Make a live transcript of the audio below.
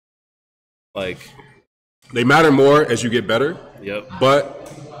Like, they matter more as you get better. Yep.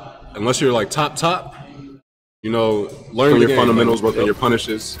 But unless you're like top, you know, learn your fundamentals, work on your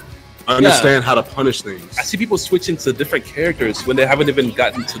punishes. Understand how to punish things. I see people switching to different characters when they haven't even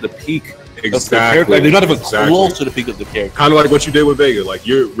gotten to the peak exactly. of the character. Like, they're not even close to the peak of the character. Kind of like what you did with Vega. Like,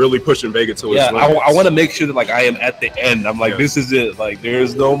 you're really pushing Vega to its limits. I want to make sure that like I am at the end. I'm like, this is it. Like,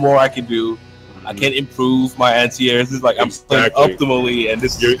 there's no more I can do. I can't improve my anti-air. This is like I'm playing optimally, and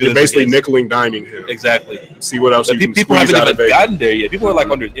this you're basically nickeling diming him. Exactly. See what else you can people haven't even gotten there yet. People are like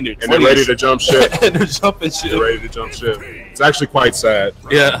in their 20s. And they're ready to jump ship. And they're jumping ship. They're ready to jump ship. It's actually quite sad.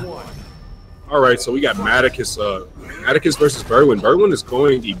 Yeah. All right, so we got Mattikus. Mattikus versus Berwyn. Berwyn is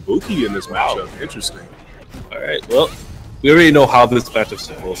going Ibuki in this matchup. Interesting. All right. Well, we already know how this matchup's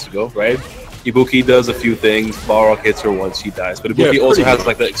supposed to go, right? Ibuki does a few things. Balrog hits her once she dies, but Ibuki also has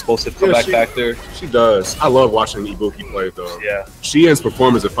like the explosive comeback factor. She does. I love watching Ibuki play though. Yeah. Sheehan's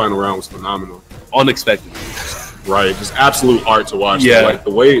performance at final round was phenomenal. Unexpected. Right. Just absolute art to watch. Yeah. Like the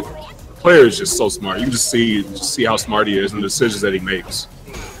way the player is just so smart. You can just see how smart he is and the decisions that he makes.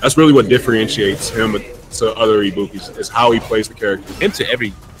 That's really what differentiates him to other Ibukis is how he plays the character. Him to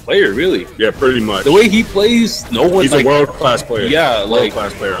every player, really. Yeah, pretty much. The way he plays, no one. He's a world-class player. Yeah,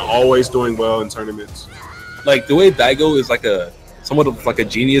 world-class player. Always doing well in tournaments. Like the way Daigo is like somewhat of like a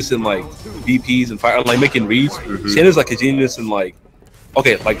genius in like VPs and fire, like making reads. Sienna's like a genius in like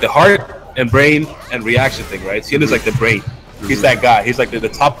the heart and brain and reaction thing, right? Sienna's like the brain. He's that guy. He's like the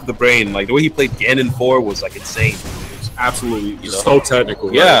top of the brain. Like the way he played Ganon 4 was like insane. Absolutely, so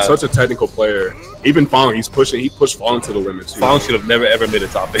technical. Yeah, right? Such a technical player. Even Fallen, he pushed Fallen to the limits. Fallen should have never ever made a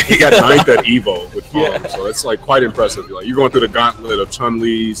top 8. He got ninth at Evo with Fallen, so it's like quite impressive. Like you're going through the gauntlet of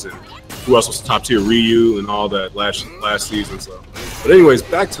Chun-Li's and who else was top tier, Ryu and all that last season. So, but anyways,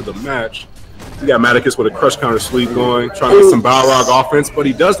 back to the match. We got Mattikus with a crush counter sweep going, trying to get some Balrog offense, but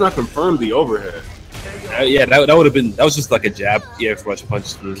he does not confirm the overhead. Yeah, that would have been. That was just like a jab, rush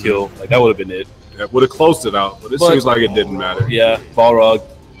punch kill. Like that would have been it. Yeah, would have closed it out, but it seems like it didn't matter. Yeah, Balrog.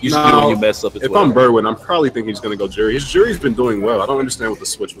 Usually when you mess up, if I'm Berwyn, I'm probably thinking he's going to go Jury. His Jury's been doing well. I don't understand what the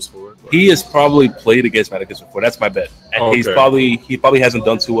switch was for. But. He has probably played against Mattikus before. That's my bet. And he probably hasn't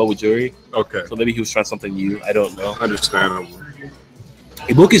done too well with Jury. Okay. So maybe he was trying something new. I don't know. Understandable.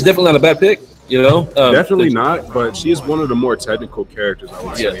 Ibuki's definitely not a bad pick. You know, definitely not. But she is one of the more technical characters I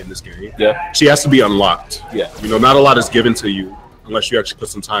would say in this game. Yeah. She has to be unlocked. Yeah. You know, not a lot is given to you unless you actually put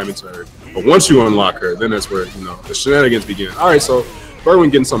some time into her. But once you unlock her, then that's where the shenanigans begin. All right, so.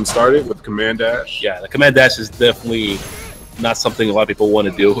 Berwyn getting something started with the command dash. Yeah, the command dash is definitely not something a lot of people want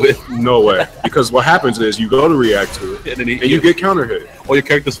to deal with. No way. Because what happens is you go to react to it, and you get counter hit. Or your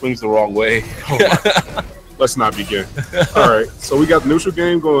character swings the wrong way. Oh let's not begin. All right, so we got the neutral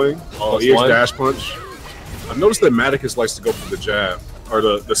game going. EX dash punch. I've noticed that Mattikus likes to go for the jab. Or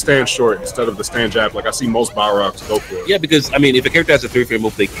the stand short instead of the stand jab. Like I see most Balrogs go for it. Yeah, because, I mean, if a character has a 3-frame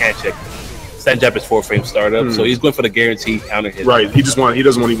move, they can't check stand jab is 4-frame startup, so he's going for the guaranteed counter hit. Right, he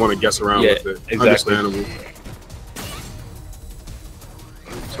doesn't even want to guess around with it. Exactly. Understandable.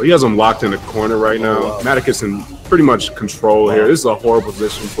 So he has him locked in the corner right now. Mattikus in pretty much control here. This is a horrible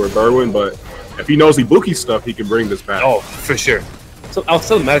position for Berwyn, but if he knows Ibuki stuff, he can bring this back. Oh, for sure. So I was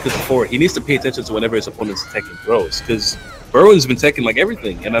telling Mattikus before, he needs to pay attention to whenever his opponent's teching throws, because Berwyn's been teching like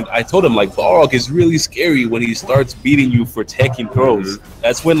everything, and I told him like Balrog is really scary when he starts beating you for teching throws.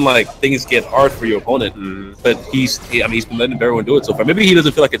 That's when like things get hard for your opponent. But he's been letting Berwyn do it so far. Maybe he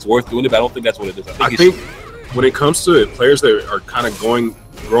doesn't feel like it's worth doing it, but I don't think that's what it is. I think when it comes to players that are kind of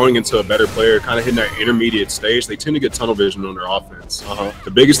growing into a better player, kind of hitting that intermediate stage, they tend to get tunnel vision on their offense.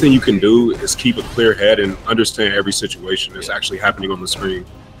 The biggest thing you can do is keep a clear head and understand every situation that's actually happening on the screen.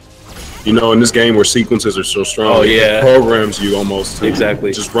 You know, in this game where sequences are so strong, it programs you almost to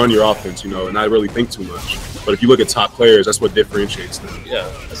just run your offense, and not really think too much. But if you look at top players, that's what differentiates them. Yeah.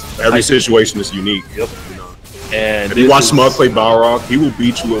 Every situation is unique. Yep. And if you watch Smug play Balrog, he will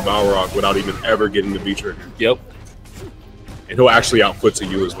beat you with Balrog without even ever getting the B trigger. Yep. And he'll actually output to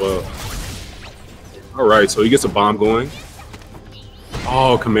you as well. All right, so he gets a bomb going.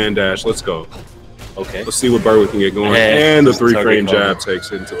 Oh, command dash. Let's go. Okay. Let's see what Berwyn can get going. And the 3-frame jab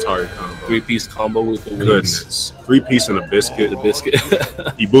takes it into target combo. 3-piece combo with the goodness. 3-piece and a biscuit. The biscuit.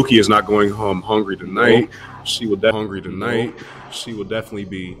 Ibuki is not going home hungry tonight. She will She will definitely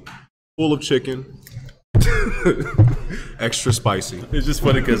be full of chicken. Extra spicy. It's just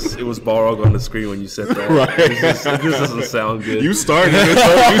funny because it was Balrog on the screen when you said that. Right. This doesn't sound good. You started it.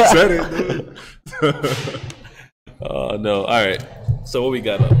 You said it. Oh, no. All right. So what we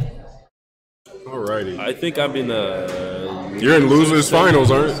got up? Alrighty. I think I'm in You're in losers finals,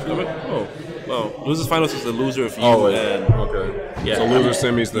 aren't you? Oh, Oh, losers finals is the loser of you and okay. yeah. So loser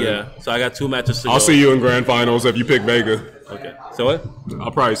semis then. Yeah. So I got 2 matches to go. I'll see you in grand finals if you pick Vega. Okay. So what?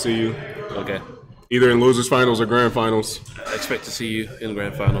 I'll probably see you. Okay. Either in losers finals or grand finals. I expect to see you in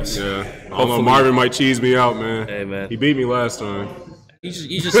grand finals. Yeah. I don't know, Marvin might cheese me out, man. Hey man. He beat me last time. You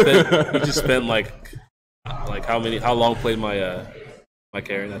just spent like how long played my my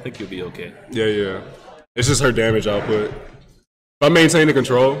Karen? I think you'll be okay. Yeah. It's just her damage output. If I maintain the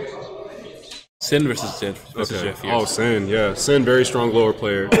control. Sin versus Jeff. Oh, Sin, yeah. Sin, very strong lower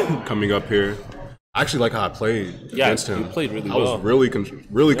player coming up here. I actually like how I played against him. You played really I well. was really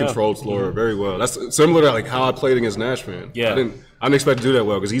controlled Slora very well. That's similar to like how I played against Nashman. Yeah. I didn't expect to do that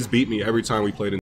well because he's beat me every time we played in